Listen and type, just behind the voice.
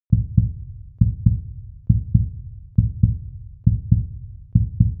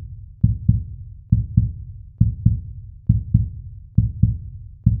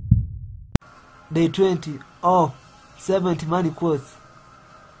day 20 of 70 money quotes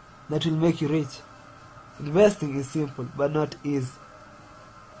that will make you rich. Investing is simple but not easy.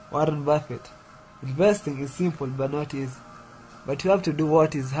 Warren Buffett. Investing is simple but not easy. But you have to do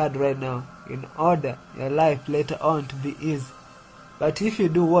what is hard right now in order your life later on to be easy. But if you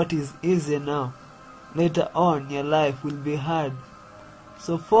do what is easy now, later on your life will be hard.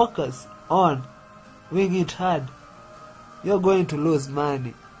 So focus on doing it hard. You're going to lose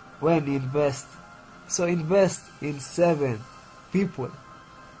money when you invest. So invest in 7 people,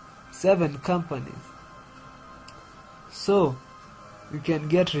 7 companies, so you can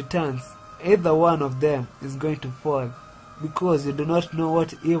get returns. Either one of them is going to fall, because you do not know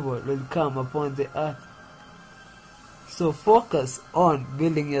what evil will come upon the earth. So focus on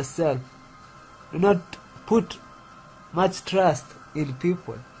building yourself. Do not put much trust in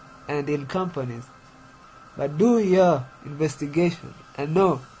people and in companies, but do your investigation and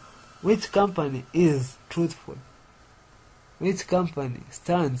know which company is truthful, which company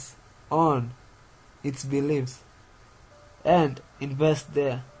stands on its beliefs, and invest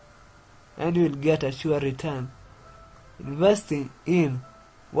there, and you will get a sure return. Investing in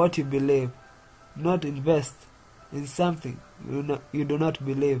what you believe, not invest in something you do not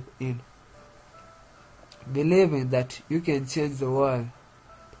believe in. Believing that you can change the world.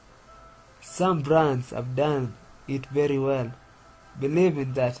 Some brands have done it very well.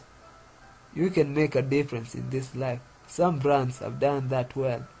 Believing that you can make a difference in this life. Some brands have done that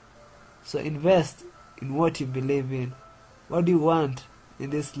well. So invest in what you believe in. What do you want in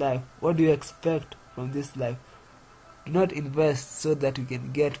this life? What do you expect from this life? Do not invest so that you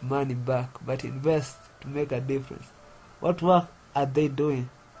can get money back, but invest to make a difference. What work are they doing?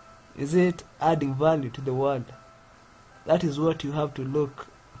 Is it adding value to the world? That is what you have to look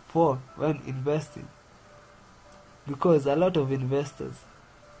for when investing. Because a lot of investors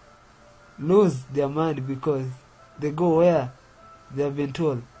lose their money because they go where they have been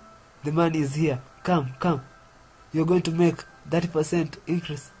told, the money is here, come, you're going to make 30%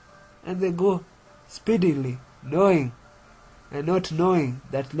 increase. And they go speedily, knowing and not knowing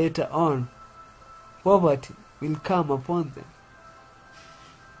that later on poverty will come upon them.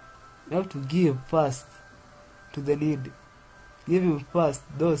 You have to give first to the needy. Giving first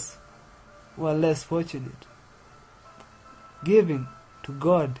those who are less fortunate. Giving to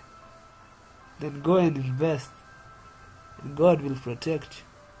God. Then go and invest. And God will protect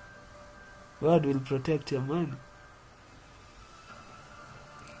you. God will protect your money.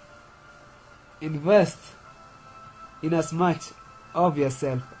 Invest in as much of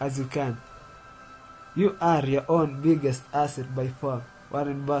yourself as you can. You are your own biggest asset by far.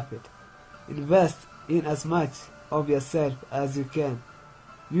 Warren Buffett. Invest in as much of yourself as you can.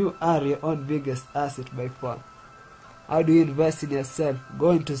 You are your own biggest asset by far. How do you invest in yourself?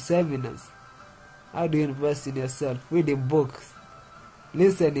 Going to seminars. How do you invest in yourself? Reading books.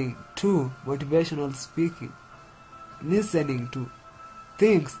 Listening to motivational speaking. Listening to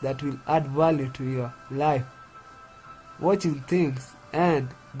things that will add value to your life. Watching things and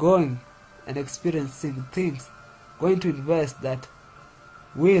going and experiencing things. Going to invest that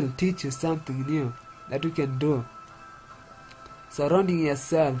will teach you something new that you can do. Surrounding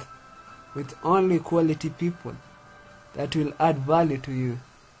yourself with only quality people that will add value to you.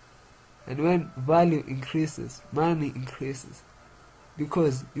 And when value increases, money increases,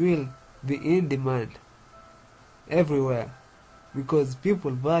 because you will be in demand everywhere, because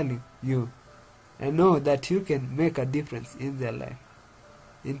people value you and know that you can make a difference in their life,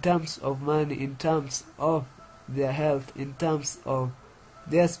 in terms of money, in terms of their health, in terms of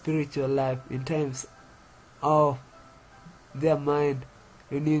their spiritual life, in terms of their mind,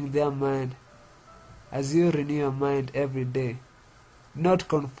 renewing their mind. As you renew your mind every day, not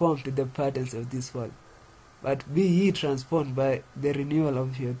conform to the patterns of this world, but be ye transformed by the renewal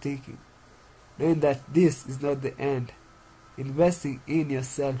of your thinking, knowing that this is not the end. Investing in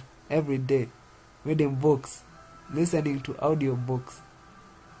yourself every day, reading books, listening to audio books.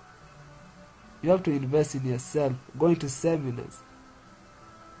 You have to invest in yourself, going to seminars,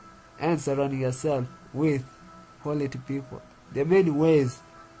 and surrounding yourself with quality people. There are many ways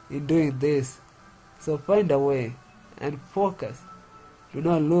in doing this, so find a way and focus. Do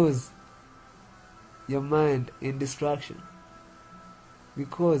not lose your mind in distraction,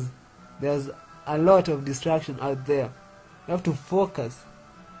 because there's a lot of distraction out there. You have to focus,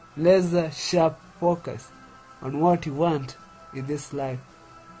 laser sharp focus on what you want in this life,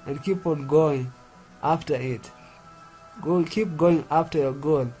 and keep on going after it. Keep going after your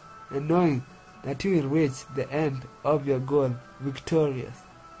goal, and knowing that you will reach the end of your goal victorious.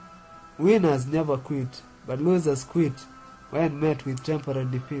 Winners never quit, but losers quit when met with temporary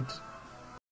defeat.